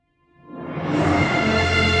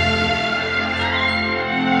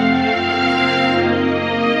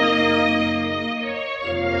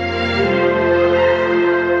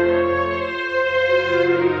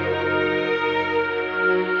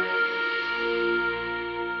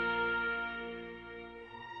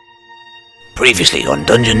Previously on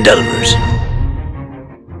Dungeon Delvers.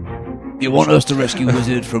 You want us to rescue a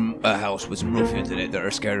wizard from a house with some ruffians in it that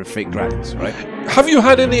are scared of fake dragons, right? Have you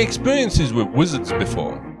had any experiences with wizards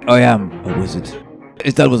before? I am a wizard.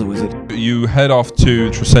 Estelle was a wizard. You head off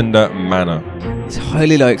to Tresenda Manor. It's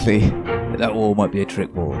highly likely that wall might be a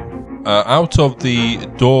trick wall. Out of the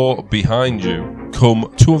door behind you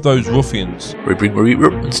come two of those ruffians. We bring Marie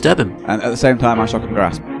up and stab him. And at the same time, I shock and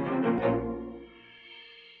grasp.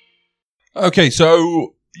 Okay,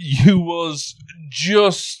 so you was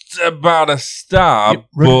just about to stab,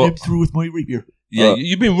 Running him but through with my rapier. yeah,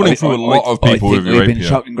 you've been running through a lot of people with your I've been rapier.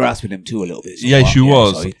 shock and grasping him too a little bit. Yeah, she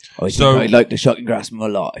was. I think So- I'd like to shock and grasp him a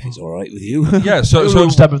lot if it's all right with you. Yeah, so We'll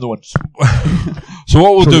stab him the once. So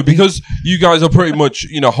what we'll do, because you guys are pretty much,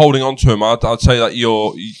 holding on to him, I'd say that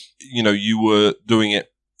you were doing it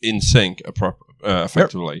in sync,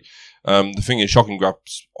 effectively. The thing is, shock and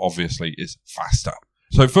grabs obviously is faster.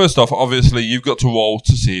 So first off, obviously you've got to roll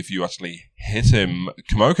to see if you actually hit him,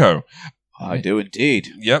 Kimoko. I do indeed.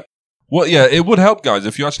 Yep. Well, yeah, it would help, guys,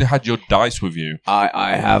 if you actually had your dice with you.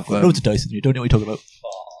 I have. Loads of dice in you. Don't know what you're talking about.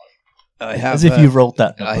 I have. As if you've rolled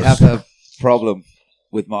that. I number. have a problem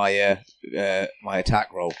with my my attack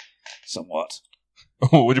roll, somewhat.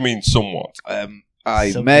 What do you mean, somewhat?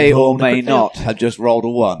 I Some may people or roll may different not have just rolled a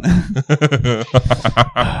 1.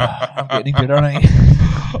 I'm getting good, aren't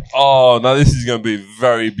I? Oh, now this is going to be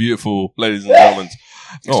very beautiful, ladies and gentlemen.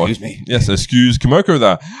 Excuse me. Yes, excuse Kimoko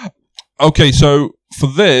there. Okay, so for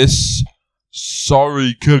this,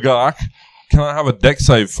 sorry, Kugak, can I have a deck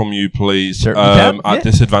save from you, please? Certainly can, At yeah.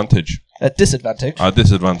 disadvantage. At disadvantage. At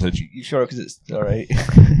disadvantage. You sure? Because it's all right.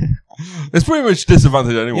 It's pretty much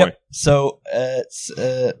disadvantage anyway. Yep. So it's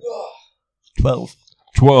 12.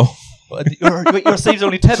 12. Your save's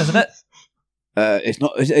only 10, isn't it? It's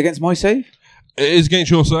not. Is it against my save? It is against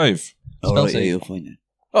your save. All Spell right, save. you'll find it.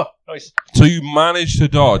 Oh, nice. So you managed to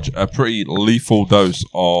dodge a pretty lethal dose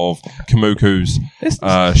of Kimoko's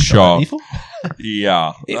shot. Lethal?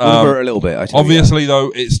 Yeah. It will hurt a little bit. I tell you Obviously,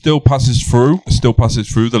 though, it still passes through. It still passes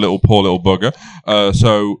through the poor little bugger.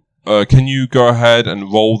 So, can you go ahead and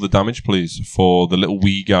roll the damage, please, for the little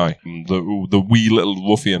wee guy, the wee little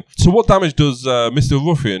ruffian? So, what damage does Mr.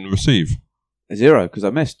 Ruffian receive? that. 0, because I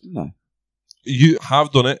missed, didn't I? You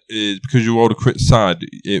have done it because you rolled a crit side.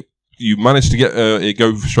 You managed to get it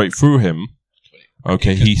go straight through him.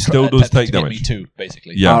 Okay, he still does take damage. Me too,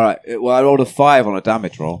 basically. Yeah, All right. Well, I rolled a 5 on a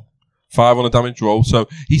damage roll. 5 on a damage roll. So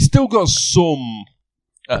he's still got some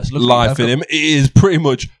It's life in him. It is pretty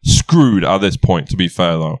much screwed at this point. To be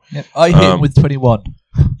fair, though. Yep. I hit him with 21.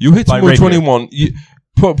 You hit By him with rapier. 21.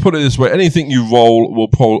 Put it this way: anything you roll will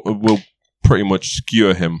pretty much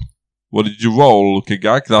skewer him. What did you roll,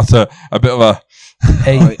 Kigak? That's a bit of a.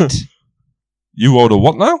 8. You rolled a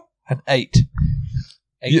what now? An 8.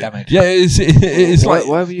 8 damage. Yeah, it's like.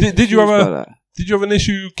 Why were you Did you confused have by that? Did you have an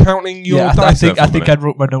issue counting your Yeah, dice? I think I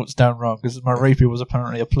wrote my notes down wrong because my rapier was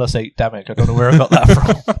apparently a +8 damage. I don't know where I got that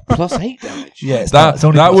from. Plus 8 damage. Yeah, it's not, it's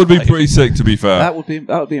only that would be +5. pretty sick. To be fair, That would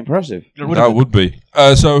be impressive. that would be.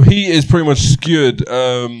 So he is pretty much skewered.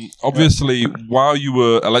 Obviously, while you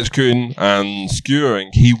were electrocuting and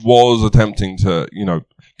skewering, he was attempting to, give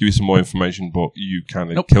you some more information, but you kind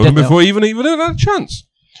of killed him didn't before he even had a chance.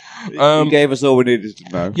 He gave us all we needed to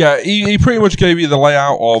know. Yeah, he pretty much gave you the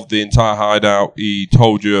layout of the entire hideout. He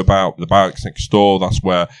told you about the barracks next door. That's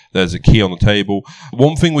where there's a key on the table.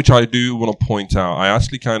 One thing which I do want to point out, I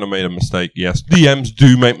actually kind of made a mistake. Yes, DMs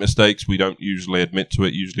do make mistakes. We don't usually admit to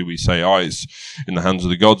it. Usually we say, it's in the hands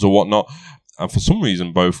of the gods or whatnot. And for some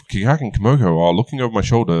reason, both Kigak and Kimoko are looking over my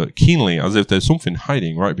shoulder keenly as if there's something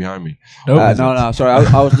hiding right behind me. No, sorry.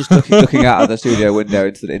 I was just looking out of the studio window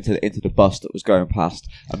into the bus that was going past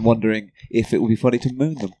and wondering if it would be funny to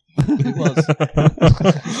moon them. It was.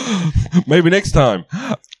 Maybe next time.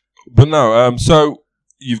 But no, so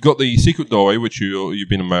you've got the secret doorway, which you've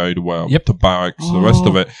been made aware of, Yep. the barracks, the rest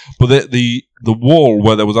of it. But the wall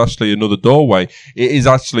where there was actually another doorway, it is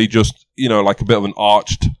actually just, like a bit of an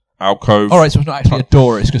arched alcove. All right, so it's not actually a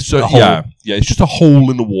door. It's just a hole. Yeah, it's just a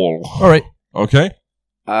hole in the wall. All right. Okay?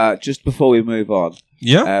 Just before we move on,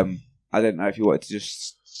 Yeah? I don't know if you wanted to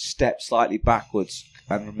just step slightly backwards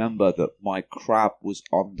and remember that my crab was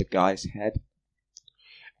on the guy's head.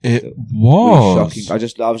 It Really was. shocking.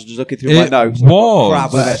 I was just looking through my It notes. was.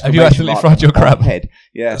 Crab with Have you exclamation actually mark fried your on the crab? head?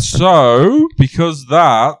 Yes. So, because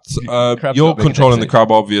that, Crab's you're not making controlling a the dex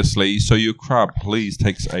crab, obviously, so your crab, please,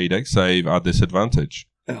 takes a dex save at disadvantage.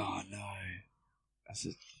 Oh no.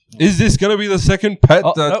 Is this going to be the second pet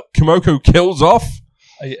that nope. Kimoko kills off?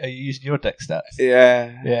 Are you using your deck stats?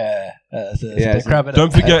 Yeah. Yeah. It's a Yeah, big crab in it.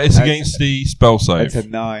 Don't forget, it's That's- against the spell save. It's a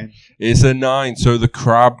 9. It's a 9, so the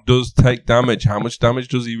crab does take damage. How much damage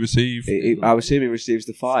does he receive? I would assume he receives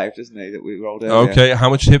the 5, doesn't he, that we rolled earlier? Okay, how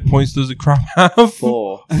much hit points does the crab have?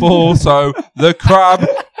 4. 4. So the crab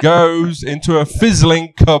goes into a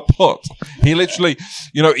fizzling kaput. He literally,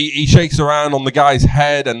 he shakes around on the guy's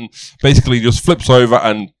head and basically just flips over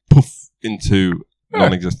and poof into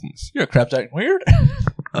non-existence. Your crab's acting weird.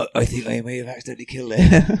 I think I may have accidentally killed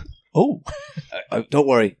it. Oh. Don't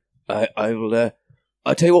worry. I will.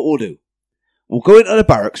 I'll tell you what we'll do. We'll go into the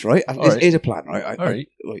barracks, right? Alright. Here's a plan, right? All right.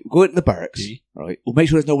 Right, we'll go into the barracks, Okay. right? We'll make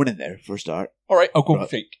sure there's no one in there for a start, All right. I'll go Right.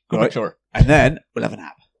 fake. Go Right. make sure. and then we'll have a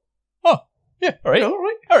nap. Yeah. All right. All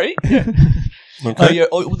right. All right. Yeah. Okay.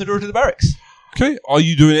 Open the door to the barracks. Okay. Are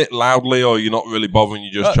you doing it loudly or you're not really bothering?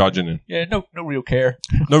 You're just charging in? Yeah. No real care.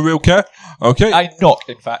 No real care? Okay. I knock,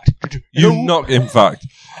 in fact. You knock, in fact.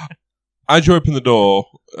 As you open the door,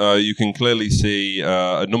 you can clearly see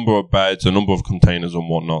a number of beds, a number of containers and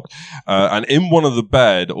whatnot. And in one of the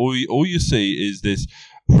bed, all you see is this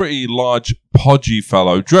pretty large, podgy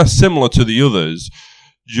fellow, dressed similar to the others,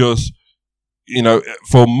 just,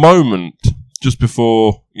 for a moment, just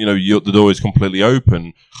before, the door is completely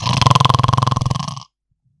open.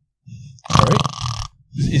 All right.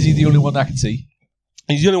 Is he the only one that I can see?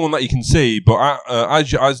 He's the only one that you can see, but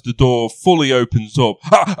as the door fully opens up,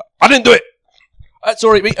 I didn't do it! That's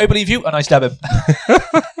all right, mate. I believe you, and I stab him.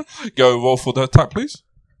 Go roll for the attack, please.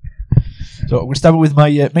 So I'm going to stab him with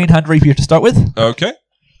my main hand rapier to start with Okay.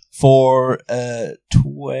 for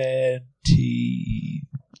 20.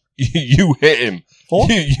 You hit him. 4?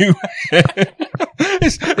 You hit him.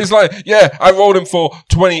 It's like, yeah, I rolled him for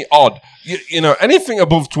 20 odd. Anything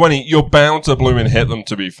above 20, you're bound to blooming hit them,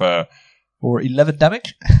 to be fair. For 11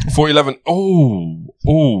 damage. For 11,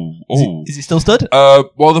 Is he still stood?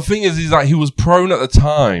 well, the thing is that he was prone at the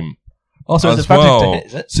time. Also, it's as advantage well. to hit,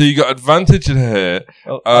 is it? So you got advantage to hit.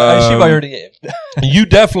 Oh, I assume I already hit him. You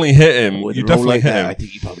definitely hit him. With You a roll definitely like hit that, him. I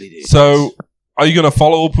think you probably did. So, are you going to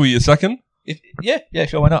follow up with your second? Yeah,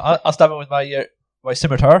 sure, why not? I'll stab him with my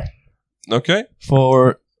scimitar Okay.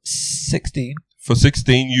 for 16. For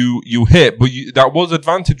 16, you hit, but that was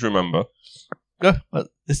advantage, remember? Yeah, well,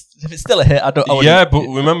 if it's still a hit, I don't. Yeah, but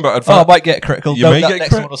remember, I might get a critical. You No, may that get next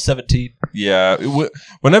crit. one was 17. Yeah,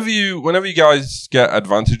 whenever you guys get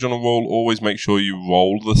advantage on a roll, always make sure you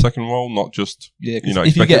roll the second roll, not just Yeah, You know,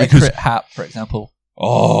 if you expect get it a because- crit hap, for example.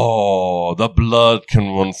 oh, the blood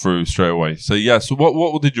can run through straight away. So yeah, so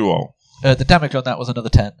what did you roll? The damage on that was another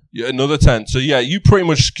 10. Yeah, another 10. So yeah, you pretty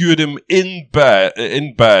much skewered him in bed.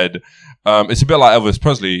 It's a bit like Elvis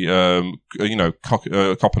Presley,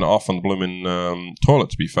 copping it off on the blooming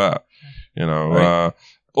toilet. To be fair, Right.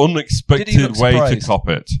 unexpected Did he look way to surprised? cop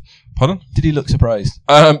it. Pardon? Did he look surprised?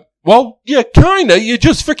 Well, yeah, kinda. You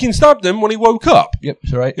just freaking stabbed him when he woke up. Yep,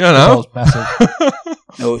 it's all right. You know. That was massive.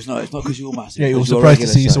 No, it's not. It's not because you're massive. Yeah, you were 'cause you're surprised to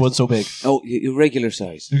regular see size. someone so big. No, you're regular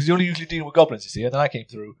size. Because you only usually deal with goblins, you see, and then I came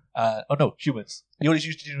through. Humans. You only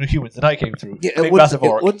usually deal with humans, and I came through. Yeah, Big massive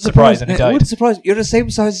orc. Surprised, and he It died. wouldn't surprise me. You're the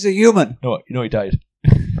same size as a human. No, he died.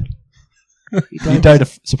 He He died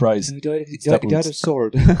of surprise. He died Stab of wounds.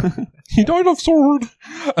 sword. He died of sword.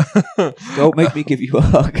 Don't make me give you a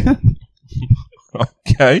hug.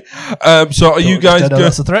 Okay. So are you No, guys don't know go-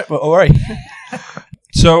 that's a threat, but all right.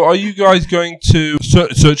 So are you guys going to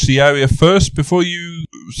search the area first before you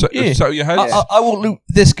Yeah. settle your head? I will loot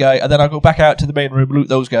this guy, and then I'll go back out to the main room and loot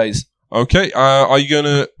those guys. Okay. Are you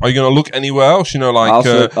gonna look anywhere else?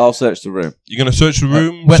 I'll search the room. You're gonna search the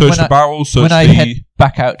room, when search I- the barrel, search When I the. head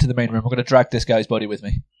back out to the main room, I'm going to drag this guy's body with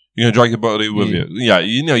me. You're gonna drag your body with Yeah.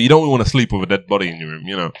 you. Yeah. You don't want to sleep with a dead body in your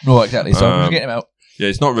room. No, exactly. So I'm going Um, to get him out. Yeah,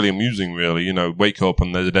 it's not really amusing, really. Wake up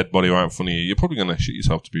and there's a dead body right in front of you. You're probably gonna shit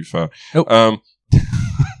yourself, to be fair. Nope.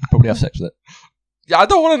 Probably have sex with it. Yeah, I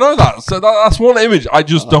don't want to know that. So that's one image. I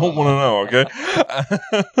just don't want to know. Okay.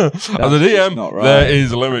 As a DM, not right. there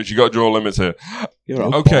is limits. You got to draw limits here. You're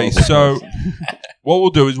a Okay, horrible so- person. What we'll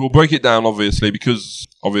do is we'll break it down, obviously, because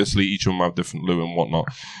obviously each of them have different loot and whatnot.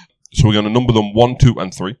 So we're going to number them 1, 2,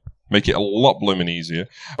 and 3. Make it a lot blooming easier.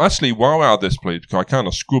 Actually, while we're at this, please, because I kind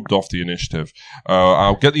of scrubbed off the initiative,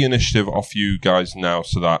 I'll get the initiative off you guys now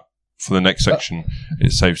so that for the next section,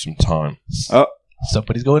 it saves some time.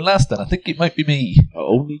 Somebody's going last, then. I think it might be me.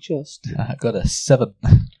 Only just. I got a 7.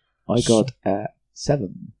 I got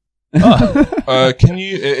 7. Oh, Can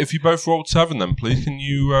you, if you both rolled 7 then, please, can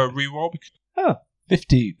you re-roll?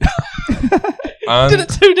 15. And Did it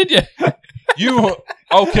too, did you? you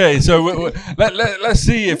okay? So let's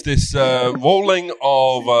see if this rolling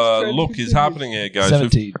of luck is happening here, guys.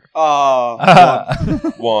 17.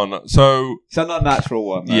 Oh, One. So it's an unnatural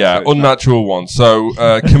one. though, yeah, so it's not- unnatural one. So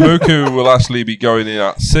Kimuku will actually be going in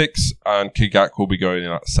at 6, and Kigak will be going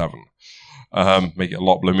in at 7. Make it a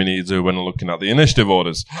lot blooming easier when looking at the initiative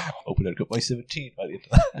orders. Hoping I'd got my 17 by the end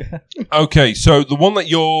of that. Okay, so the one that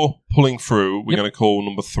you're pulling through, we're Yep. going to call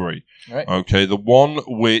number 3. Right. Okay, the one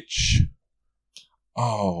which...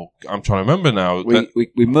 Oh, I'm trying to remember now.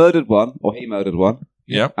 We murdered one, or he murdered one,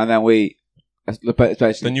 Yeah. and then we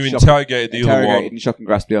basically Then you shock- interrogated the other interrogated one. and shock and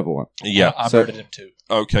grasp the other one. Yeah. I So- murdered him too.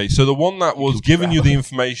 Okay, so the one that was giving you the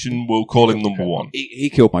information, we'll call him number 1. He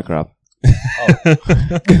killed my crab.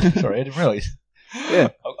 Sorry, I didn't realise. Yeah,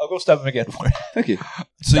 I'll go stab him again for it. thank you.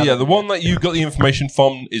 So yeah, the one that you got the information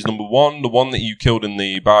from is number 1. The one that you killed in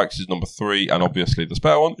the barracks is number 3, and obviously the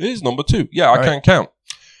spare one is number 2. Yeah, I Right. can count.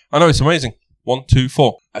 I know, it's amazing. 1, 2,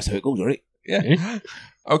 4. That's how it goes, right? Yeah.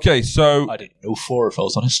 Okay, so I didn't know 4, if I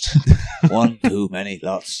was honest. One too many,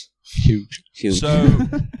 lots. Huge. Huge. so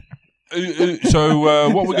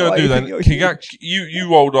what we're Is that going why to do you then? think you're Kigak, you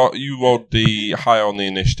rolled the higher on the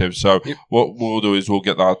initiative. So what we'll do is we'll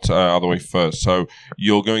get that out of the way first. So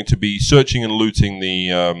you're going to be searching and looting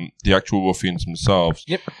the actual ruffians themselves.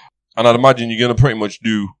 Yep. And I'd imagine you're going to pretty much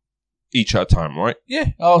do each at a time, right? Yeah,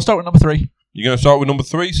 I'll start with number 3. You're going to start with number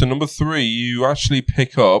 3. So number 3, you actually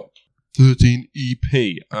pick up 13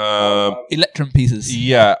 EP. Electrum pieces.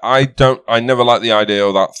 Yeah, I never like the idea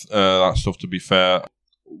of that stuff, to be fair.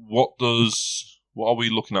 What are we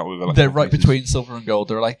looking at with electrum They're right pieces? between silver and gold.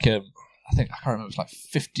 They're like, I can't remember, it's like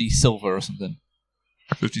 50 silver or something.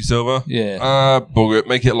 50 silver? Yeah. Bugger it.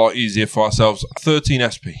 Make it a lot easier for ourselves. 13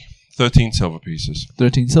 SP. 13 silver pieces.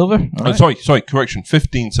 13 silver? All right. Sorry, correction.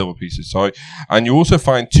 15 silver pieces, sorry. And you also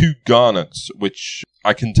find 2 garnets, which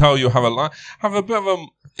I can tell you have a bit of a...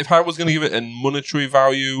 If I was going to give it a monetary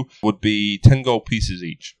value, would be 10 gold pieces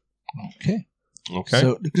each. Okay. Okay?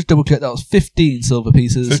 So just double check, that was 15 silver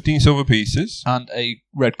pieces 15 silver pieces. and a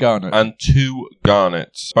red garnet. And 2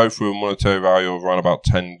 garnets, both with a monetary value of around about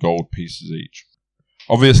 10 gold pieces each.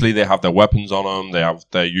 Obviously, they have their weapons on them. They have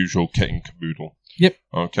their usual kit and caboodle. Yep.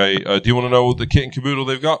 Okay. Do you want to know the kit and caboodle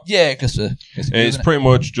they've got? Yeah, because It's pretty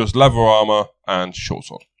much just leather armor and short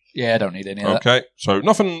sword. yeah, I don't need any of that. Okay. So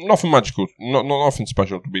nothing magical. Not nothing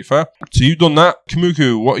special, to be fair. So you've done that.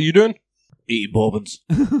 Kimuku, what are you doing? Eating bourbons.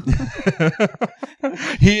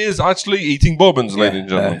 He is actually eating bourbons, ladies and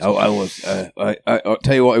gentlemen. I was. I'll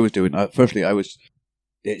tell you what I was doing. Firstly, I was.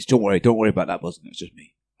 Don't worry about that buzzing. It's just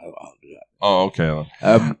me. I'll do that. Oh, okay.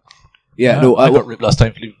 Then. Yeah, no, I got ripped last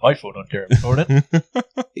time for leaving my phone on here recording.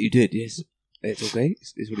 you did. Yes, it's okay.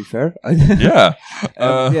 It's really fair. Yeah.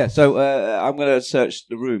 Yeah, so I'm going to search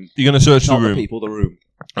the room. You're going to search Not the the room. people, the room.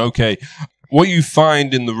 Okay. What you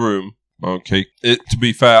find in the room, okay, to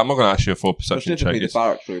be fair, I'm not going to ask you for a perception check. Specifically the It's-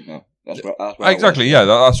 barracks room, though. That's where I Exactly, was.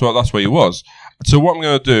 yeah, that's where he was. So what I'm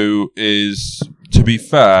going to do is, to be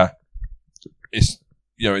fair,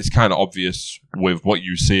 it's kind of obvious with what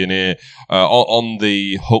you see in here. On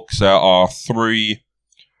the hooks there are three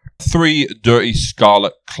dirty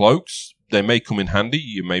scarlet cloaks. They may come in handy.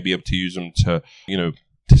 You may be able to use them to,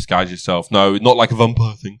 disguise yourself. No, not like a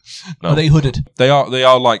vampire thing. No, Are they hooded? They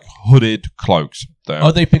are like hooded cloaks. They are.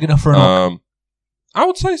 Are they big enough for an orc? I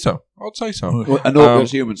would say so. Well, an orc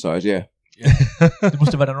that's human size, yeah. They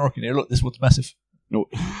must have had an orc in here. Look, this one's massive. No,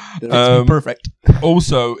 Um, Perfect.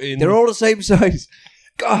 Also in they're all the same size.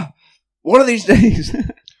 God, one of these days.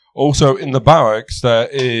 Also, in the barracks,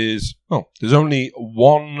 there's only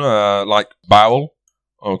one, barrel,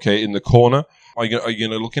 okay, in the corner. Are you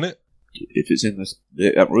going to look in it? If it's in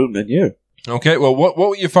that room, then yeah. Okay, well,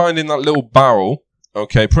 what you find in that little barrel,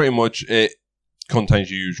 okay, pretty much it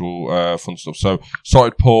contains your usual fun stuff. So,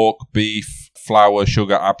 salted pork, beef, flour,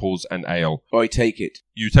 sugar, apples, and ale. I take it.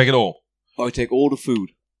 You take it all. I take all the food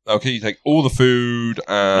Okay, you take all the food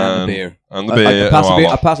and the beer. And the beer.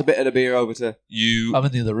 I pass a bit of the beer over to... You I'm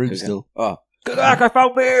in the other room still. Oh, good luck! I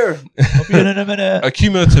found beer. I'll be in a minute.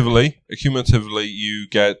 accumulatively, you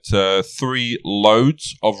get 3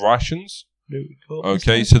 loads of rations.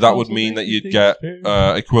 Okay, so that would mean that you'd get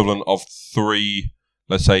equivalent of 3,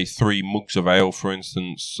 let's say 3 mugs of ale, for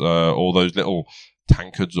instance, all those little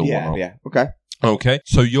tankards or whatnot. Yeah, okay. Okay,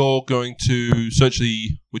 so you're going to search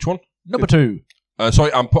which one? Number 2.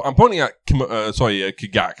 Sorry, I'm pointing at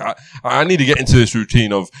Kigak. I need to get into this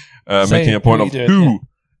routine of Say making a point who of you who doing,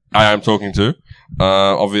 I am talking to.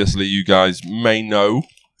 Obviously, you guys may know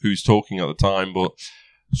who's talking at the time, but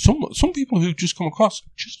some people who just come across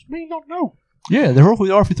just may not know. Yeah, they're halfway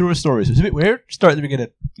through a story, so it's a bit weird. Start at the beginning.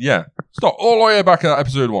 Yeah. Stop all the way back at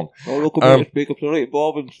episode 1. Oh, look Um, at speak up to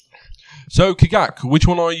Bob and So, Kigak, which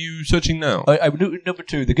one are you searching now? I'm number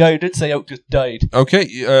 2. The guy who did say out just died.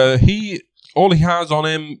 Okay, all he has on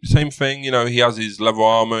him, same thing, he has his leather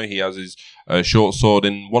armor, he has his short sword.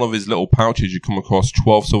 In one of his little pouches, you come across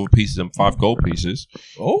 12 silver pieces and 5 gold pieces.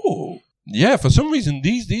 Oh. Yeah, for some reason,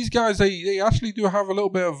 these guys, they actually do have a little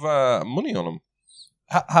bit of money on them.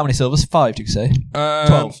 How many silvers? 5, do you say?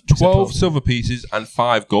 12 12. silver pieces and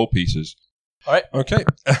 5 gold pieces. All right. Okay.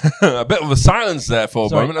 A bit of a silence there for a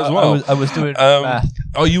Sorry, moment as well. I was doing math.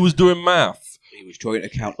 Oh, you was doing math. He was trying to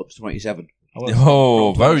count up to 27.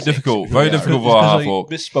 Oh, very 26. difficult. Very Yeah, difficult It's for 'cause half I orc.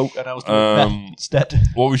 misspoke and I was doing math instead.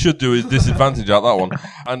 What we should do is disadvantage at that one.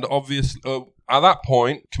 And obviously, at that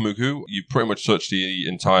point, Kamuku, you pretty much searched the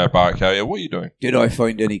entire barrack area. What are you doing? Did I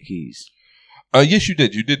find any keys? Yes, you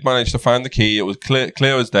did. You did manage to find the key. It was clear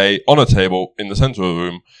as day on a table in the center of the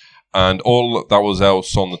room. And all that was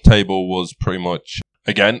else on the table was pretty much,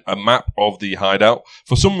 again, a map of the hideout.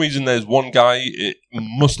 For some reason, there's one guy, it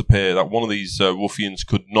must appear that one of these ruffians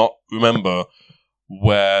could not remember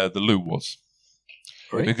where the loo was.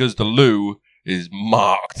 Right. Because the loo is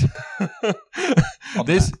marked.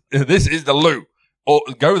 This is the loo.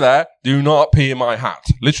 Go there, do not pee in my hat.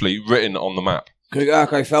 Literally written on the map.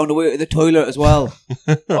 Kigak, I found a way to the toilet as well.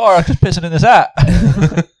 Oh, I'm just pissing in this hat.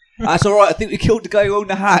 That's all right. I think we killed the guy who owned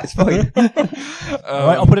the hat. It's fine. All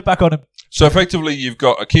right, I'll put it back on him. So effectively, you've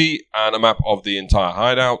got a key and a map of the entire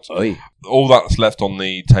hideout. Oi. All that's left on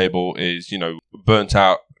the table is, burnt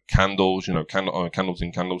out candles, candles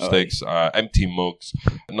in candlesticks, empty mugs.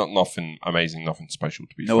 Nothing amazing, nothing special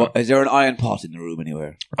to be No, fair. is there an iron pot in the room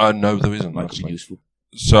anywhere? No, there isn't. Might be Actually. useful.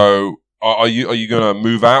 So, are you going to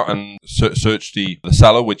move out and search the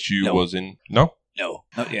cellar which you No. was in? No, No,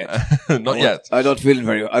 not yet. not yet. I'm not feeling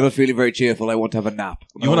very cheerful. I want to have a nap.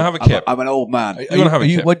 You wanna have a kip? I'm an old man. You wanna have a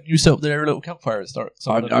kip? When you set up their little campfire and start?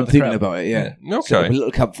 I'm thinking about it. Yeah. Set up Okay. a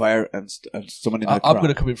little campfire and someone in the I'm crowd. going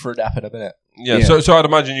to come in for a nap in a minute. Yeah. Yeah. So I'd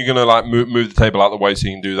imagine you're going to move the table out of the way so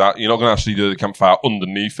you can do that. You're not going to actually do the campfire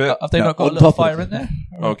underneath it. Have they No, not got a on little top of fire it. in there?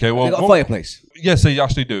 Okay. Well, They got a well, fireplace. yes, they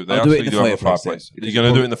actually do. They I'll do it actually in the do have a fireplace fireplace. then. You're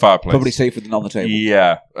going to do it in the fireplace. Probably safer than on the table.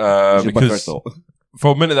 Yeah. Is my Because first thought.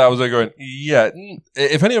 for a minute there, I was there going, yeah.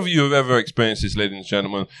 If any of you have ever experienced this, ladies and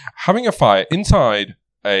gentlemen, having a fire inside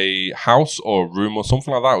a house or a room or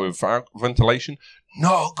something like that with ventilation,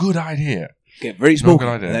 not a good idea. Okay, very Not a smoky. good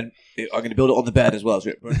idea. And then I'm going to build it on the bed as well, so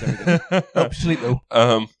it burns everything. Help sleep though.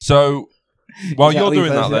 So while Is that you're how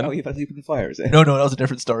doing fell that, asleep- then how you fell asleep in the fire, is it? No, that was a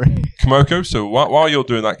different story. Kimoko. So while you're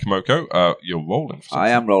doing that, Kimoko, you're rolling. For I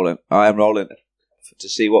am rolling. To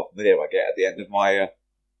see what video I get at the end of my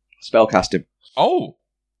spell casting. Oh.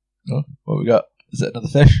 What we got? Is it another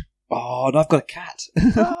fish? Oh, no, I've got a cat.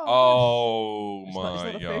 Oh It's not my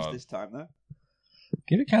a fish god. this time, though.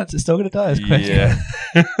 Give it cats, it's still going to die as quick. Yeah.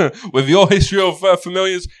 With your history of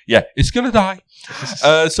familiars, yeah, it's going to die.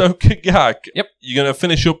 So, Kigak, Yep. you're going to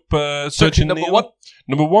finish up searching number the one.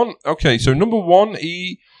 Number one? Okay, so number one,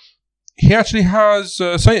 he actually has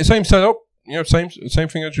same setup, same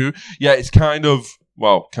thing as you. Yeah, it's kind of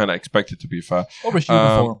expected to be fair. Almost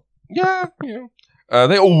uniform. Yeah,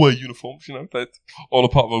 they all wear uniforms, they're all a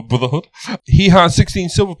part of a brotherhood. He has 16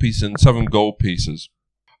 silver pieces and 7 gold pieces.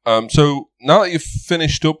 So now that you've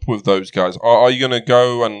finished up with those guys, are you going to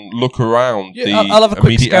go and look around the I'll have a quick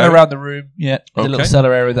immediate scan area? around the room. Yeah, the little Okay.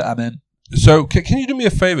 cellar area that I'm in. So can you do me a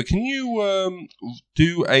favor? Can you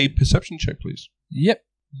do a perception check, please? Yep,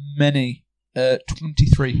 many.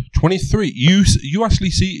 23. 23. You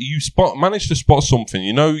actually managed to spot something.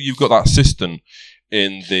 You've got that cistern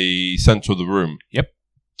in the center of the room. Yep.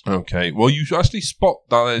 Okay. Well, you actually spot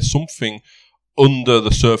that there's something under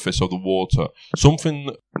the surface of the water.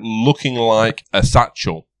 Something looking like a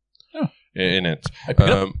satchel in it. I pick it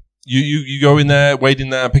up. You go in there, wade in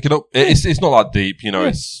there, and pick it up. It's not that deep.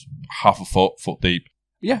 It's half a foot deep.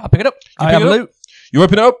 Yeah, I pick it up. You I pick have it a up? loot. You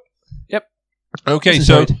open it up? Yep. Okay, This is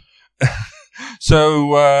so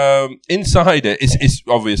right. inside it,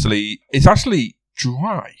 it's actually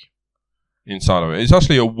dry. Inside of it, it's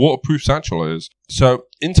actually a waterproof satchel. It is. So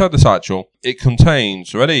inside the satchel, it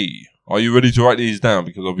contains. Ready? Are you ready to write these down?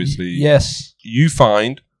 Because obviously, Yes. you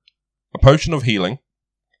find a potion of healing.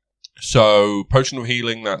 So potion of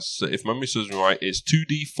healing. That's, if memory serves me right, it's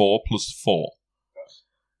 2d4 plus 4.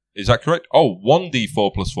 Is that correct? Oh,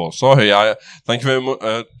 1d4 plus 4. Sorry, thank you very much,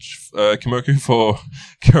 Kimoku, for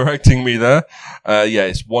correcting me there. Yeah,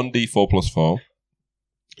 it's 1d4 plus 4.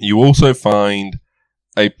 You also find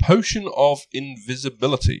a potion of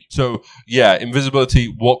invisibility. So, yeah, invisibility,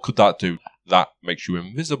 what could that do? That makes you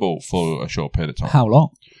invisible for a short period of time. How long?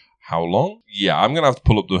 how long? Yeah, I'm going to have to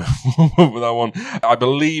pull up that one. I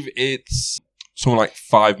believe it's something like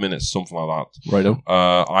 5 minutes, something like that. Righto.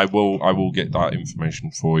 I will get that information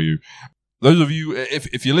for you. Those of you,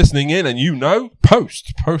 if you're listening in and you know,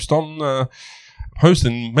 post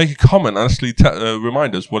and make a comment and actually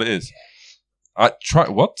remind us what it is.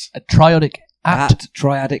 What? A triodic At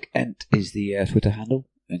Triadic Ent is the Twitter handle,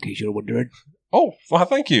 in case you're wondering. Oh, well,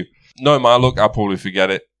 thank you. No, look, I'll probably forget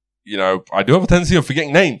it. You know, I do have a tendency of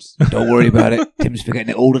forgetting names. Don't worry about it. Tim's forgetting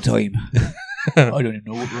it all the time. I don't even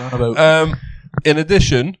know what we're on about. In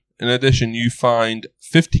addition, you find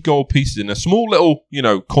 50 gold pieces in a small little,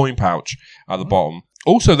 coin pouch at the bottom.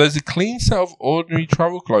 Also, there's a clean set of ordinary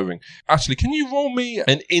travel clothing. Actually, can you roll me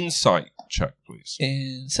an insight check, please?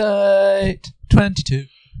 Insight 22.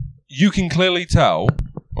 You can clearly tell,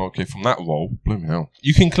 from that roll, blooming hell,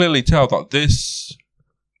 you can clearly tell that this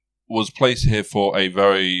was placed here for a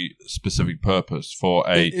very specific purpose.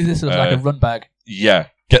 This looks like a run bag. Yeah,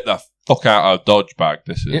 get the fuck out of Dodge bag,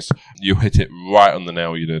 this is. Yep. You hit it right on the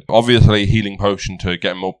nail, you did. Obviously, healing potion to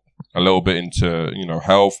get them up a little bit into,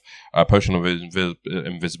 health. A potion of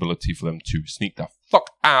invisibility for them to sneak the fuck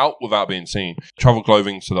out without being seen. Travel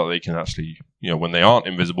clothing so that they can actually, when they aren't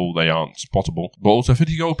invisible, they aren't spottable. But also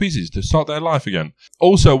 50 gold pieces to start their life again.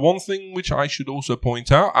 Also, one thing which I should also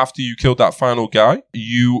point out, after you killed that final guy,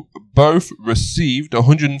 you both received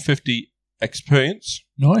 150 experience.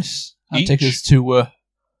 Nice. That takes us to...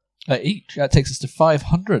 each. That takes us to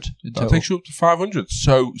 500 in total. That takes you up to 500.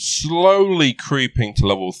 So slowly creeping to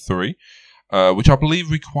level 3, which I believe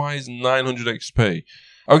requires 900 XP.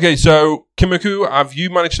 Okay, so Kimiko, have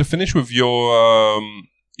you managed to finish with your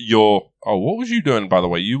what was you doing, by the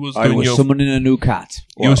way? I was summoning a new cat.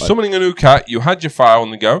 You were summoning a new cat. You had your fire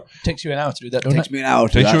on the go. Takes you an hour to do that, It takes me an hour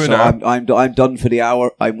to do that. So I'm done for the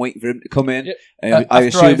hour. I'm waiting for him to come in. Yep. I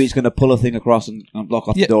assume he's going to pull a thing across and block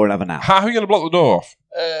off the door and have a nap. How are you going to block the door off?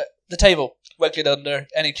 The table. Wiggle it under.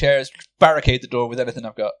 Any chairs. Barricade the door with anything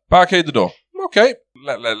I've got. Barricade the door. Okay.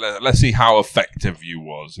 Let's see how effective you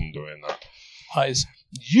was in doing that. Eyes.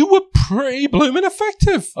 You were pretty blooming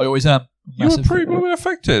effective. I always am. You were pretty blooming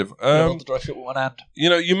effective. Hold the dry shut with one hand.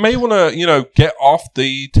 You may want to, get off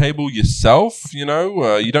the table yourself. You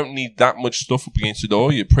don't need that much stuff up against the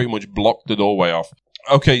door. You pretty much blocked the doorway off.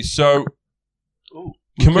 Okay, so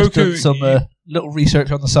Kimiko, some little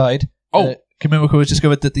research on the side. Kimiko has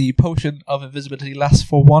discovered that the potion of invisibility lasts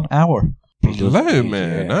for 1 hour. Hello,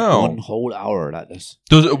 man. Now 1 whole hour. That does.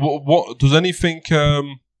 Does anything?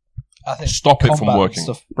 I think stop it from working.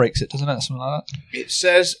 Stuff breaks it, doesn't it? Something like that. It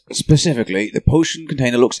says specifically, the potion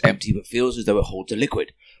container looks empty but feels as though it holds a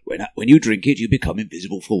liquid. When you drink it, you become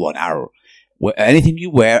invisible for 1 hour. Anything you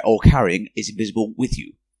wear or carrying is invisible with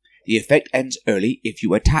you. The effect ends early if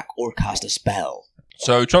you attack or cast a spell.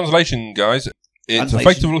 So, translation, guys, it's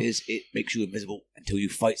effectively it makes you invisible until you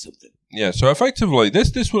fight something. Yeah, so effectively,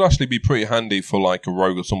 this would actually be pretty handy for like a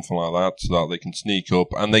rogue or something like that, so that they can sneak up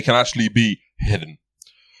and they can actually be hidden.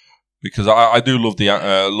 Because I do love the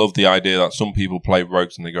idea that some people play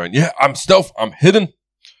rogues and they're going, yeah, I'm stealth, I'm hidden,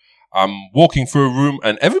 I'm walking through a room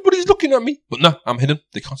and everybody's looking at me, but no, I'm hidden.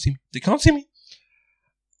 They can't see me.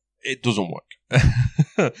 It doesn't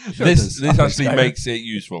work. This actually makes it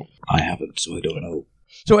useful. I haven't, so I don't know.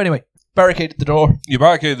 So anyway, barricaded the door. You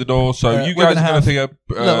barricaded the door, so you guys are going to take a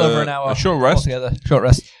little over an hour, a short rest. Altogether. Short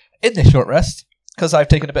rest. In this short rest, because I've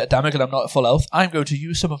taken a bit of damage and I'm not at full health, I'm going to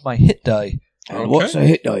use some of my hit die. Okay. What's a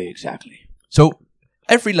hit die exactly? So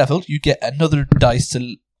every level you get another dice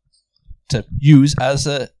to use as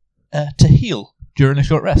to heal during a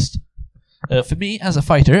short rest. For me as a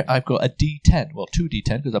fighter, I've got a D10, well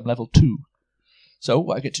 2D10 because I'm level 2. So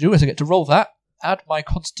what I get to do is I get to roll that, add my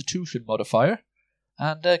Constitution modifier,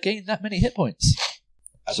 and gain that many hit points.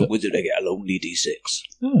 As a wizard, I get a lonely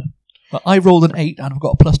D6. But I rolled an 8 and I've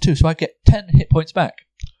got a +2, so I get 10 hit points back.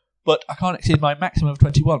 But I can't exceed my maximum of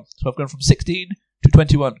 21. So I've gone from 16 to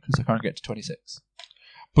 21 because I can't get to 26.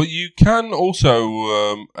 But you can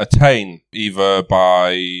also attain either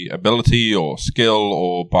by ability or skill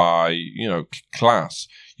or by, class.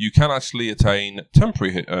 You can actually attain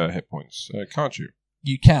temporary hit points, can't you?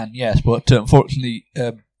 You can, yes. But unfortunately,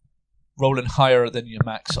 rolling higher than your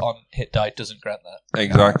max on hit die doesn't grant that.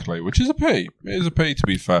 Exactly, which is a pity. It is a pity, to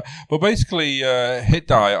be fair. But basically, hit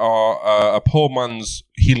die are a poor man's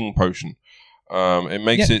healing potion. It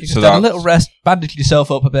makes it so that a little rest, bandage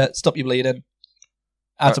yourself up a bit, stop your bleeding,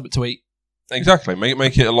 add something to eat. Exactly,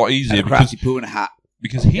 make it a lot easier. And a crafty poo and a hat.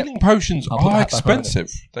 Because healing potions are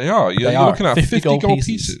expensive. They are. You're looking at 50 gold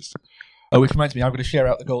pieces. Oh, which reminds me, I'm going to share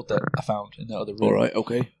out the gold that I found in the other room. All right,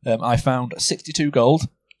 okay. I found 62 gold.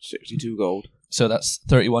 62 gold. So that's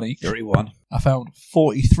 31 each. 31. I found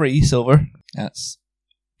 43 silver. That's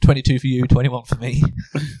 22 for you, 21 for me.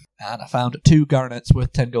 And I found 2 garnets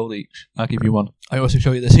worth 10 gold each. I'll give you one. I also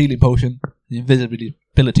show you this healing potion, the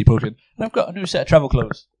invisibility potion, and I've got a new set of travel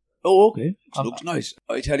clothes. Oh, okay. Looks nice.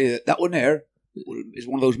 I tell you, that one there is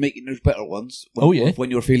one of those making those better ones.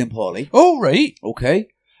 When you're feeling poorly. Oh, right. Okay.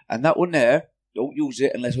 And that one there, don't use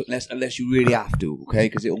it unless you really have to, okay?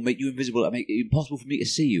 Because it'll make you invisible and make it impossible for me to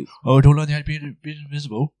see you. Oh, don't let me being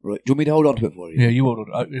invisible. Right. Do you want me to hold on to it for you? Yeah, you hold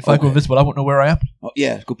on. If I go invisible, I won't know where I am. Oh,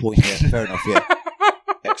 yeah, good point. Yeah, fair enough, yeah.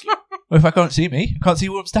 Excellent. Well, if I can't see me, I can't see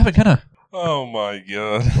where I'm stabbing, can I? Oh my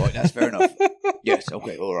god. Right, that's fair enough. Yes,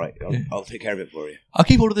 okay, all right. I'll take care of it for you. I'll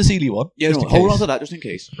keep hold of the Sealy one. Yeah, no, hold on to that just in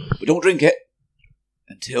case. But don't drink it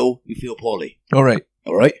until you feel poorly. All right.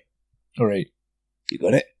 All right? All right. You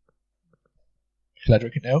got it? Shall I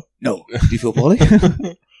drink it now? No. Do you feel poorly?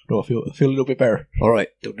 No, I feel a little bit better. All right,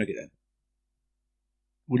 don't drink it then.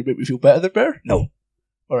 Would it make me feel better than better? No.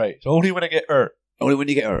 All right. So only when I get hurt, Only when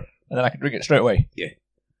you get hurt. and then I can drink it straight away. Yeah.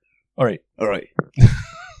 All right. All right.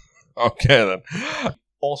 Okay then.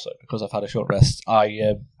 Also, because I've had a short rest,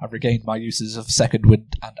 I've regained my uses of second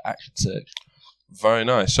wind and action surge. Very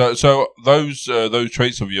nice. So those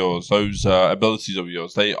traits of yours, those abilities of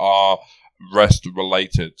yours, they are rest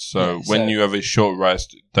related. So Yeah, when you have a short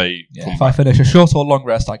rest, they come If back. I finish a short or long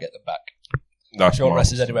rest, I get them back. That's Short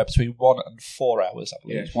rest marvelous. is anywhere between 1 and 4 hours, I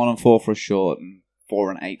Yeah, believe. it's 1 and 4 for a short and 4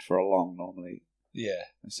 and 8 for a long normally. Yeah.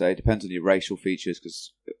 So it depends on your racial features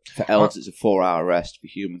because for elves it's a 4-hour rest, for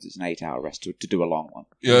humans it's an 8-hour rest to do a long one.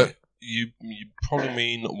 Yeah, you probably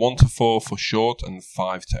mean 1 to 4 for short and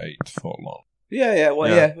 5 to 8 for long. Yeah,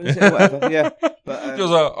 whatever, yeah. But,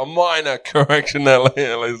 Just a minor correction there,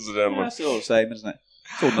 ladies and gentlemen. it's all the same, isn't it?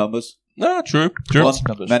 It's all numbers. No, true. One,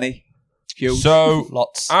 numbers. many, few. So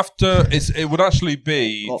Lots. after it would actually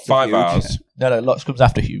be Lots of 5 huge. hours. No, lots comes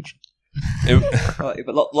after huge. It-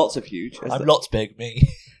 But lots of huge. I'm lots big, me.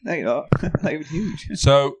 No, you're not. Not even huge.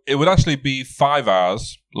 so it would actually be 5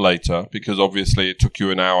 hours later because obviously it took you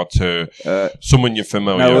an hour to summon your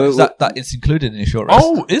familiar. No, That is included in your short rest.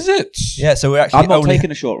 Oh, is it? Yeah, so we're actually I'm not only... taking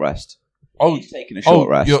a short rest. Oh, He's taking a short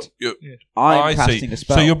rest. You're, I'm I casting see. a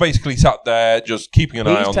spell. So you're basically sat there just keeping an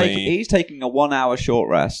eye on He's taking a 1-hour short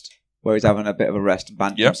rest where he's having a bit of a rest and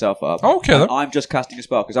banding Yep. himself up. Okay, And then. I'm just casting a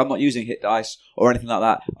spell because I'm not using hit dice or anything like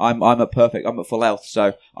that. I'm at full health,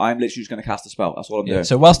 so I'm literally just going to cast a spell. That's what I'm Yeah, doing.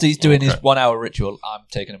 so whilst he's doing his Okay. 1 hour ritual, I'm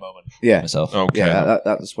taking a moment Yeah, myself. Okay. yeah,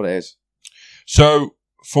 that's what it is. So,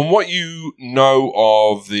 from what you know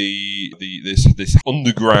of this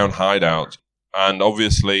underground hideout, and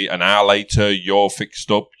obviously an hour later you're fixed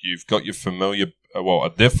up, you've got your familiar, a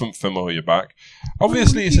different familiar back.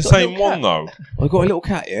 Obviously, it's the You've got a same little one though. I've got a little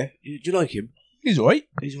cat here. Do you like him? He's alright.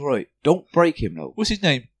 He's all right. Don't break him, though. What's his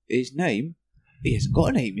name? His name? He hasn't got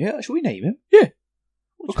a name yet. Shall we name him?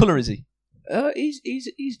 What colour is he?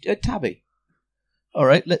 He's Tabby.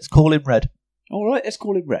 Alright, let's call him Red. All right, let's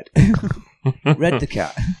call him Red. Red the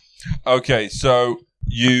cat. Okay, so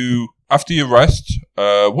you after your rest, what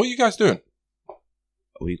are you guys doing?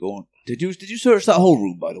 Are we going? Did you search that whole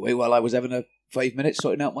room, by the way, while I was having a 5 minutes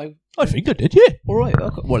sorting out my... I think I did, yeah. All right,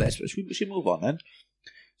 okay. Well, should we move on then?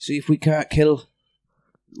 See if we can't kill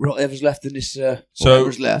whatever's left in this...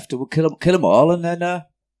 whatever's left. We'll kill them all and then...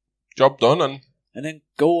 Job done, and then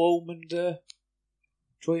go home and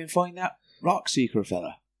try and find that rock seeker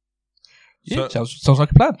fella. Yeah, So- sounds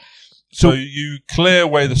like a plan. so you clear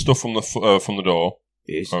away the stuff from the door.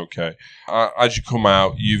 Yes. Okay. As you come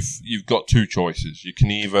out, you've got 2 choices. You can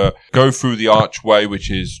either go through the archway, which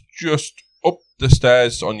is just up the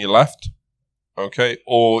stairs on your left, okay,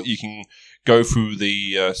 or you can go through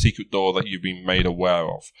the secret door that you've been made aware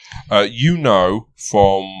of. You know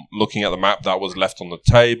from looking at the map that was left on the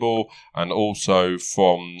table, and also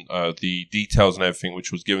from the details and everything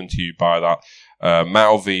which was given to you by that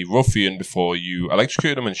Malvi ruffian before you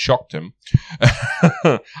electrocuted him and shocked him.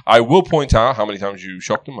 I will point out how many times you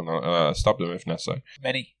shocked him and stabbed him if necessary.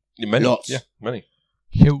 Many. Many, Lots. yeah, many.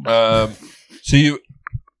 Huge. So you,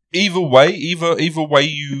 either way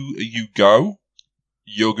you go,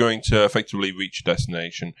 you're going to effectively reach your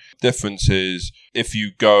destination. Difference is if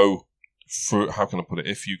you go through, how can I put it?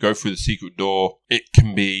 If you go through the secret door, it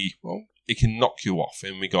can knock you off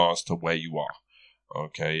in regards to where you are.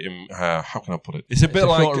 Okay, how can I put it? It's a bit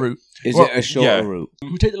like shorter route. Is Well, it a shorter yeah. route? If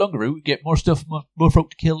we take the longer route, we get more stuff, more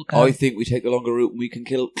folk to kill. I think we take the longer route and we can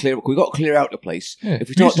clear. We've got to clear out the place. yeah. If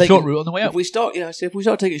we Use start the taking short route on the way if out. we start, if we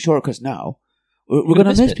start taking shortcuts now, we're We're going to gonna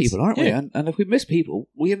miss miss bits. people, aren't we? Yeah. And if we miss people,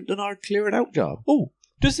 we haven't done our clearing out job. Oh,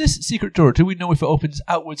 does this secret door, do we know if it opens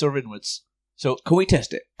outwards or inwards? So Can we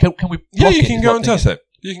test it? can we yeah, block you it can is go what and I'm test it.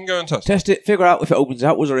 You can go and test. Test it, figure out if it opens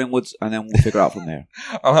outwards or inwards, and then we'll figure out from there.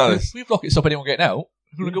 I like If this. we block it, stop anyone getting out,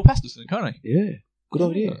 we're going to go past us, then, can't I? Yeah, good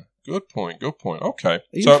idea. Good point. Okay. Are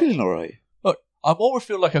you So feeling all right? I'm always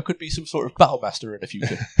feel like I could be some sort of battle master in the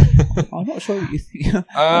future. I'm not sure.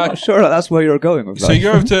 I'm not sure that that's where you're going with that. so you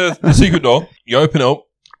go over to the secret door. You open it up.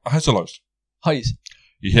 Highs or lows? Highs.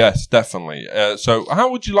 Yes, definitely. So how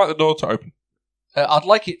would you like the door to open? I'd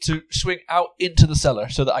like it to swing out into the cellar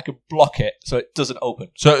so that I can block it so it doesn't open.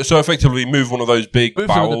 So effectively move one of those big Move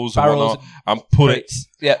some of the barrels and barrels whatnot and put it. crates.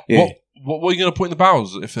 Yeah. Yeah. What are you going to put in the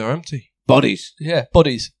barrels if they're empty? Bodies. Yeah.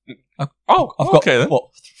 Bodies. Oh, I've got, okay then. what,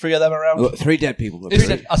 3 of them around? I've got 3 dead people. It's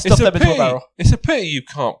Three. I stuffed them into a pity. barrel. It's a pity you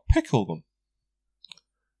can't pickle them.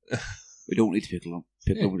 We don't need to pickle them.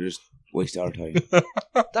 Pickle them, we just waste our time.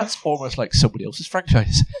 That's almost like somebody else's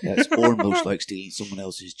franchise. That's almost like stealing someone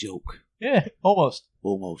else's joke. Yeah, almost.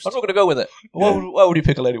 Almost. I'm not going to go with it. Why would you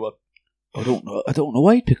pickle anyone? I don't know. I don't know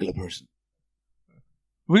why you'd pickle a person.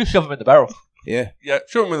 We just shove them in the barrel. Yeah. Yeah,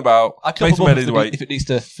 shove him in the barrel. I Make cut him them head up either way. if it needs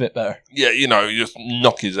to fit better. Yeah, you just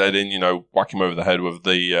knock his head in, whack him over the head with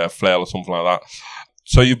the flail or something like that.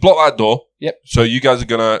 So you block that door. Yep. So you guys are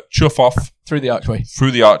going to chuff off Through the archway.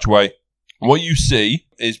 through the archway. What you see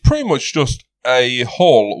is pretty much just a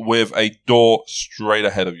hall with a door straight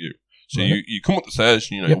ahead of you. So Right. you come up the stairs,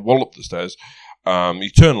 Yep. you wall up the stairs, you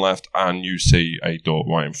turn left and you see a door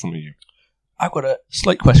right in front of you. I've got a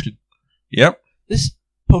slight question. Yep. This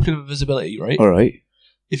potion of invisibility, right? All right.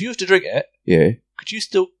 If you was to drink it, Yeah. could you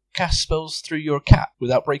still cast spells through your cat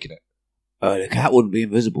without breaking it? The cat wouldn't be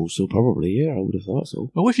invisible, so probably, yeah, I would have thought so.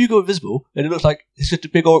 Well, if you go invisible, then it looks like it's just a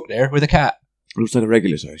big orc there with a cat. It looks like a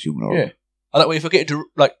regular size human orc. Yeah. And that way, if I get into,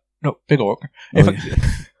 big orc. Oh, If, I, yeah.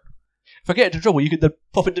 if I get into trouble, you can then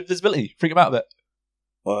pop into invisibility, freak him out a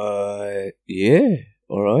bit. Yeah.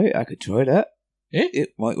 All right, I could try that. Yeah? It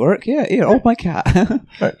might work, yeah. Here, hold my cat.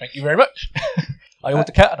 Right, thank you very much. I hold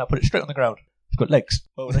the cat and I put it straight on the ground. It's got legs.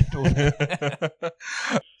 Oh, they don't.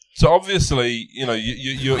 So obviously,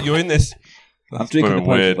 you're in this. I'm drinking the Very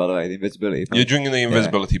potion, weird. by the way, the invisibility. You're drinking the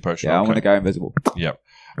invisibility potion. Yeah, I okay. want to go invisible. Are you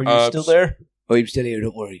Uh, still there? Oh, I'm still here,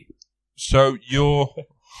 don't worry. So you're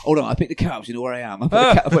Hold on, I picked the cat up so you know where I am.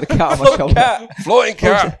 I put a cat on my Float shoulder. cat.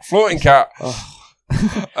 floating cat.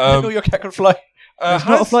 Oh, I know your cat can fly. It's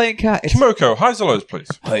not a flying cat. It's, Kimoko, highs or lows, please.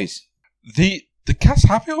 please. The cat's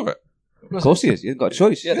happy with it. Of course he is. He hasn't got a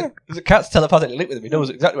choice. Yeah, the cat's telepathically linked with him. He knows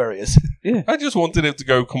exactly where he is. I just wanted him to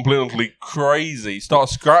go completely crazy, start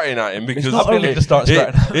scratching at him because not really to start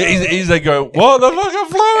scratching. he's there going, what the fuck, I'm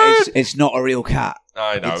flying! It's not a real cat.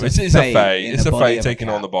 I know, it's it's a a fae fae. in It's the a body fae of a taking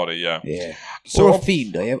cat. on the body, yeah. Yeah. So, Or a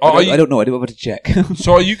fiend. I are you- don't know. I don't know how to check.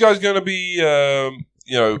 so are you guys going to be,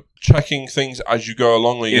 checking things as you go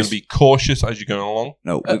along, or are you Yes. going to be cautious as you're going along?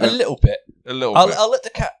 No, A little bit. A little bit. I'll let the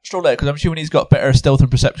cat stroll out because I'm assuming he's got better stealth and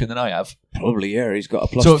perception than I have. probably, yeah. He's got a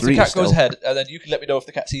plus So if the 3 cat stealth. goes ahead, and then you can let me know if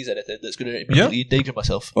the cat sees anything that's going to immediately endanger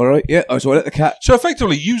myself. All right, yeah. Oh, so I let the cat So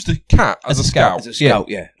effectively, use the cat as a scout. as a scout,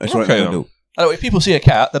 yeah. That's what Okay, I'm then. going to do. Anyway, if people see a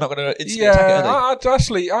cat, they're not going to instantly attack it, are Yeah,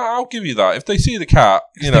 actually, I'll give you that. If they see the cat,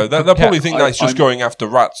 they'll probably think that it's just I'm- going after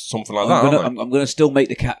rats, something like that, aren't I'm going to still make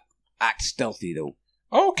the cat act stealthy, though.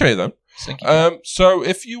 they? Okay, then. they? Stinky. So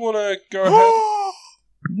if you want to go ahead...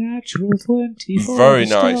 Natural 24. Very nice.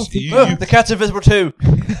 stealthy. You- The cat's invisible too.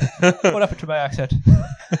 What happened to my accent?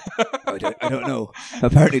 I don't know.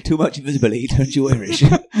 Apparently, too much invisibility turns you Irish.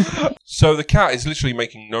 So the cat is literally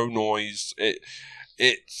making no noise.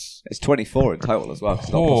 It's It's 24 in total as well.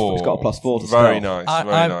 It's got a plus 4 to very stealth. nice.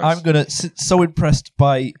 Very I'm nice. going to, so impressed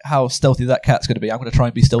by how stealthy that cat's going to be, I'm going to try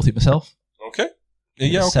and be stealthy myself. Okay.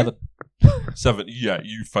 Yeah, okay. 7. 7. Yeah,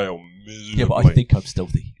 you fail miserably. Yeah, but I think I'm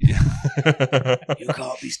stealthy. You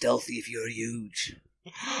can't be stealthy if you're huge.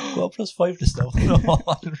 Well, plus 5 to stealth.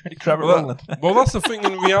 I'm really crap at rolling. Well, that's the thing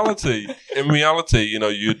in reality. In reality,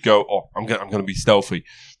 you'd go, oh, I'm going to be stealthy.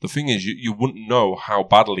 The thing is, you wouldn't know how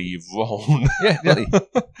badly you've rolled. Yeah, exactly.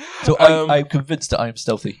 So I'm convinced that I'm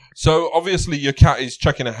stealthy. So obviously your cat is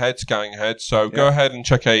checking ahead, scanning ahead. So go ahead and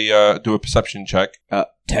check do a perception check.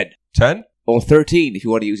 10. 10? Or 13 if you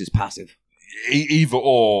want to use his passive. Either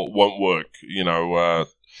or won't work. He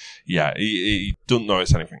doesn't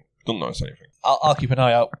notice anything. I'll keep an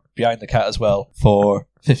eye out behind the cat as well for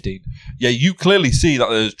 15. Yeah, you clearly see that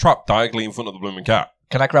there's a trap diagonally in front of the blooming cat.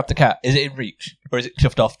 Can I grab the cat? Is it in reach? Or is it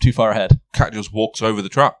shoved off too far ahead? Cat just walks over the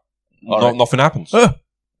trap. All right. Nothing happens.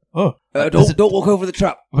 Oh. Don't walk over the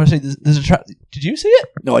trap. I'm going to say, there's a trap. Did you see it?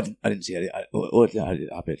 No, I didn't see it.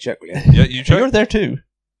 I better check with you. Yeah, you check. You're there too.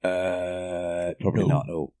 Probably No. not,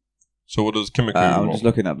 no. So what does chemical I'm roll? just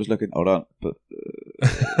looking. Hold on. But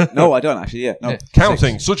no, I don't actually. Yeah, no. Yeah.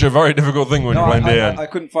 Counting, such a very difficult thing when No, you're playing DN.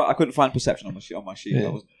 I couldn't find perception on my sheet. Yeah.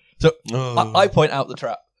 That was, So Oh. I point out the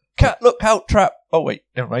trap. Cat, look out, trap. Oh wait,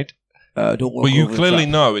 never mind. Don't walk Well, you over the clearly trap.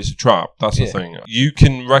 know it's a trap. That's the Yeah. thing. You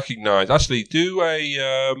can recognise. Actually, do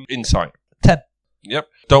a insight. 10. Yep.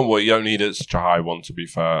 Don't worry, you don't need it such a high one. To be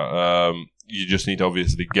fair, you just need to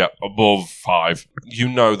obviously get above 5. You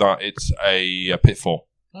know that it's a pitfall.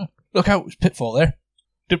 Look out, there's pitfall there.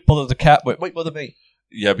 Didn't bother the cat, but wait, bother me.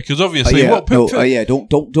 Yeah, because obviously, yeah, what no,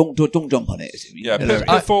 don't jump on it. yeah, No,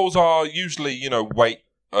 pitfalls are usually weight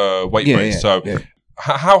yeah, based. So, yeah.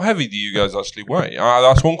 how heavy do you guys actually weigh?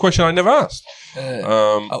 That's one question I never asked.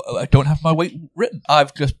 I don't have my weight written.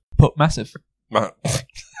 I've just put massive. Matt.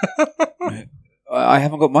 I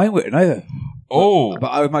haven't got mine written either. Oh, But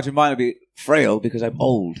I imagine mine will be frail because I'm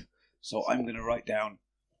old. So I'm going to write down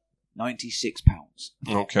 96 pounds.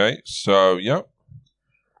 okay. So, yeah,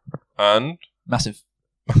 and Massive.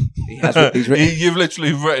 He has, he's written, you've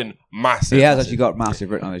literally written massive. he has actually got massive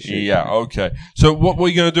written on his sheet. Yeah. Okay. So, what were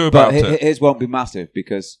you going to do but about it? his won't be massive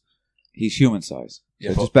because he's human size. So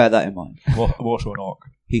Yeah, just bear that in mind. I'm also an orc.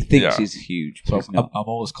 He thinks Yeah. he's huge, So but he's I'm, not. I'm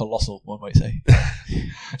always colossal, one might say.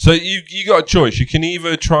 So you got a choice. You can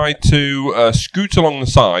either try to scoot along the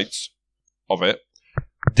sides of it,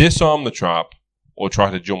 disarm the trap, or try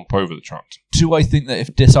to jump over the trap. Do I think that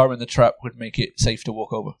if disarming the trap would make it safe to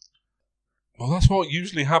walk over? Well, that's what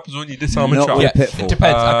usually happens when you disarm a Not trap. with Yeah, pitfall. it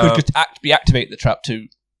depends. I Uh, could just activate the trap to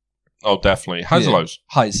Oh, definitely. Hazelo's,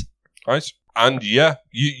 highs. right? And yeah,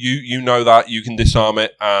 you know that you can disarm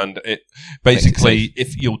it, and it basically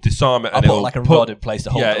if you'll disarm it, I'll and put it'll like a put, rod in place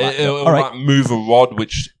to hold yeah, the laptop. it'll All right. like move a rod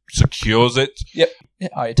which secures it. Yeah,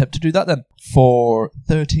 I attempt to do that then. For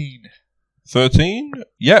 13. 13.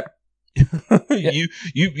 Yep.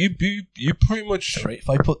 You pretty much Right, if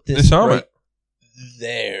I put this disarm right it.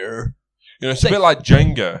 there. It's Safe. a bit like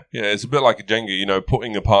Jenga. Yeah, it's a bit like a Jenga,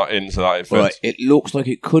 putting a part in so that it fits. right, it looks like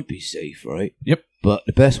it could be safe, right? Yep. But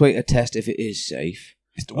the best way to test if it is safe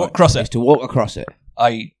Is to walk across is it. to walk across it.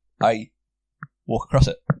 I walk across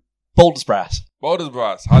it. Bold as brass. Borders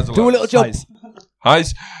brass. Highs Do a little jump.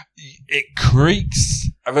 Highs. It creaks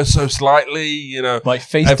ever so slightly, My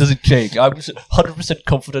face doesn't change. I'm 100%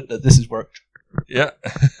 confident that this has worked. Yeah.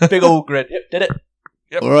 Big old grin. Yep, did it.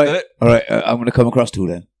 Yep. All right. Did it. All right, I'm going to come across two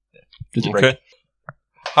then. Does it break? Okay.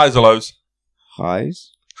 Highs or lows?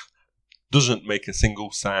 Highs. Doesn't make a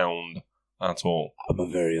single sound at all. I'm a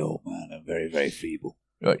very old man. I'm very, very feeble.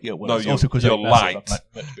 Right, yeah, well, No, it's you're- also 'cause you're I'm massive, light. I'm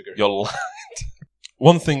much bigger. You're light.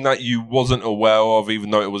 One thing that you wasn't aware of, even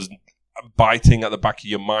though it was biting at the back of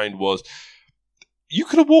your mind, was you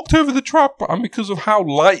could have walked over the trap, and because of how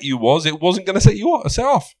light you was, it wasn't going to set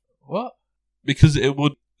off. What? Because it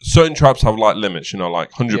would. Certain traps have like limits, like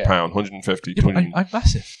 £100, Yeah. 150, Yeah, but 200. I'm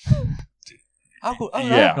massive. How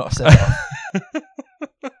Yeah. not set it off?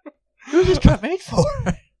 Who's this trap made for?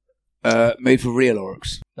 Made for real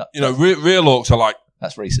orcs. Real orcs are like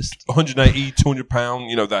That's racist. 180,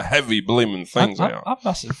 £200. They're heavy, blooming things. they are. I'm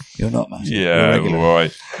massive. You're not massive. You're Yeah, regular.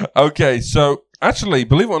 right. Okay, so actually,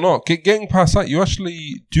 believe it or not, getting past that, you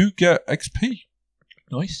actually do get XP.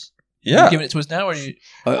 Nice. Yeah, You giving it to us now, or are you?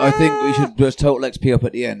 I think we should just total XP up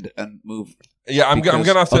at the end and move. yeah. I'm because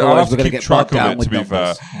gonna have to. I'll otherwise have we're to gonna keep get track bogged of down it. with To be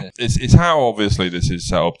numbers. fair, Yeah. it's how obviously this is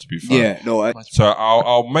set up. To be fair, Yeah, no, So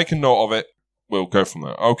I'll make a note of it. We'll go from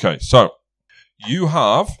there. Okay, so you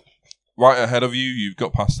have right ahead of you. You've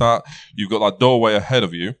got past that. You've got that doorway ahead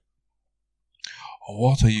of you.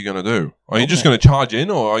 What are you going to do? Are you just going to charge in,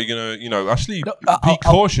 or are you going to, actually No, be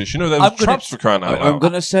cautious? There's I'm gonna- traps for crying out I'm loud.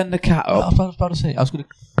 going to send the cat I up. was about to say. I was going to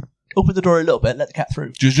open the door a little bit, let the cat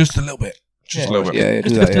through. Just a little bit. Just a Yeah. little bit. Yeah,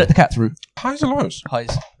 Just do to that, let the cat through. Highs or lows?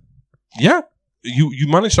 Highs. Yeah. You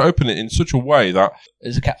managed to open it in such a way that.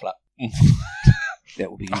 There's a cat flap. That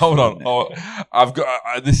would be Hold on. useful, wouldn't I've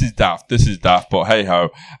got. This is daft. But hey ho.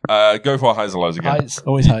 Go for highs or lows again. Highs.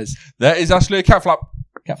 Always highs. There is actually a cat flap.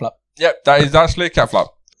 Cat flap. Yep, that is actually a cat flap.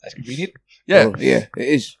 That's convenient. it? Yeah. Oh, yeah, it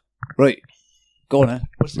is. Right. Go on then.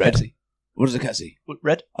 What's the Red. cat see? What does the cat see? What,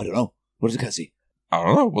 red? I don't know. What does the cat see? I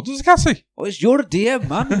don't know. What does the cat see? Oh, it's your DM,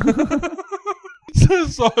 man.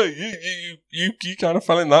 Sorry, you kind of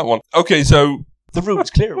fell in that one. Okay, so The room's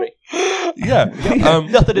clear, mate. yeah.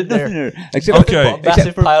 Nothing in there. Except Okay. A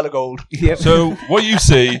massive pile of gold. Yep. So what you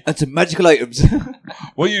see, and some magical items.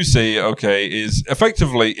 okay, is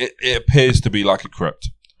effectively it appears to be like a crypt.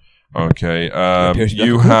 Okay, appears to be like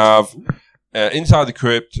you a crypt. have inside the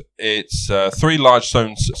crypt. It's 3 large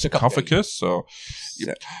stone sarcophagus or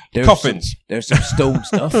There's coffins. There's some stone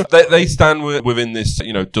stuff. They stand within this,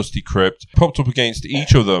 dusty crypt. Propped up against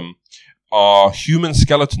each of them are human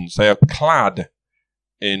skeletons. They are clad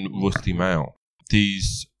in rusty mail.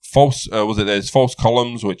 These false, there's false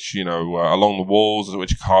columns which, along the walls,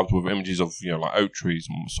 which are carved with images of, like oak trees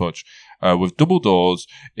and such, with double doors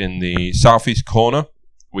in the southeast corner,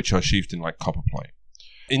 which are sheathed in like copper plate.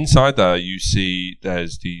 Inside there, you see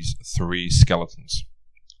there's these 3 skeletons,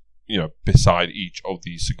 beside each of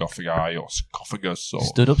these sarcophagi or sarcophagus. Or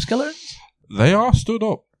Stood up skeletons? They are stood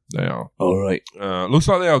up. They are. All right. Looks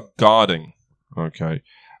like they are guarding. Okay.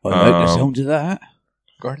 I like the sound of that.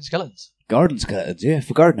 Garden skeletons. Garden skeletons, yeah,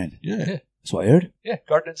 for gardening. Yeah. That's what I heard. Yeah,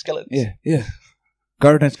 garden skeletons. Yeah.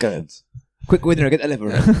 Garden skeletons. Quick winner, get the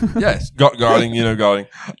liver. Yes. Guarding, guarding.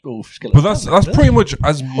 Oh, skeletons. But that's pretty much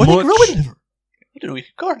as What do you much. grow in liver? What do we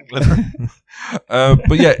garden liver?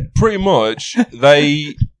 But yeah, pretty much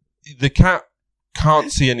the cat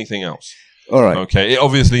can't see anything else. All right. Okay. It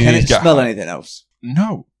obviously Can needs it to get smell high. anything else?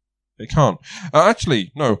 No, it can't.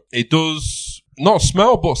 Actually, no. It does not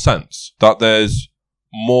smell, but sense that there's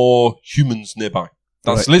more humans nearby.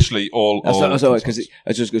 That's Right. literally all. That's all because I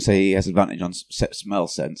was just going to say he has advantage on smell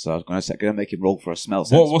sense. So I was going to say, can I make him roll for a smell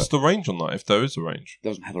sense? What's the range on that? If there is a range, but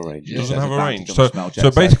doesn't have a range. it It doesn't has have a advantage range. on So, the smell so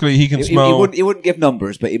check. basically, he can He smell. wouldn't give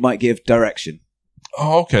numbers, but he might give direction.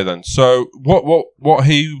 Oh, okay then. So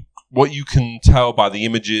what you can tell by the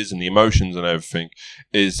images and the emotions and everything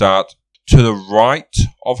is that to the right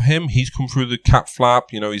of him, he's come through the cat flap.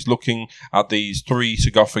 He's looking at these 3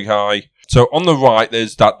 sarcophagi. So on the right,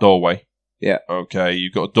 there's that doorway. Yeah. Okay,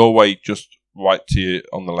 you've got a doorway just right to you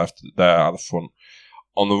on the left there at the front.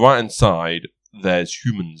 On the right hand side, there's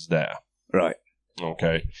humans there. Right.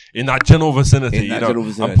 Okay, in that general vicinity. In that general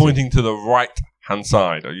vicinity. I'm pointing to the right hand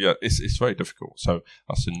side. Yeah, it's very difficult. So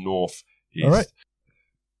that's the north east. All right.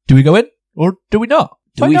 Do we go in or do we not?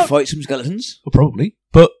 Do we fight some skeletons? Well, probably.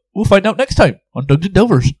 But we'll find out next time on Dungeon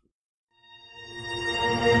Delvers.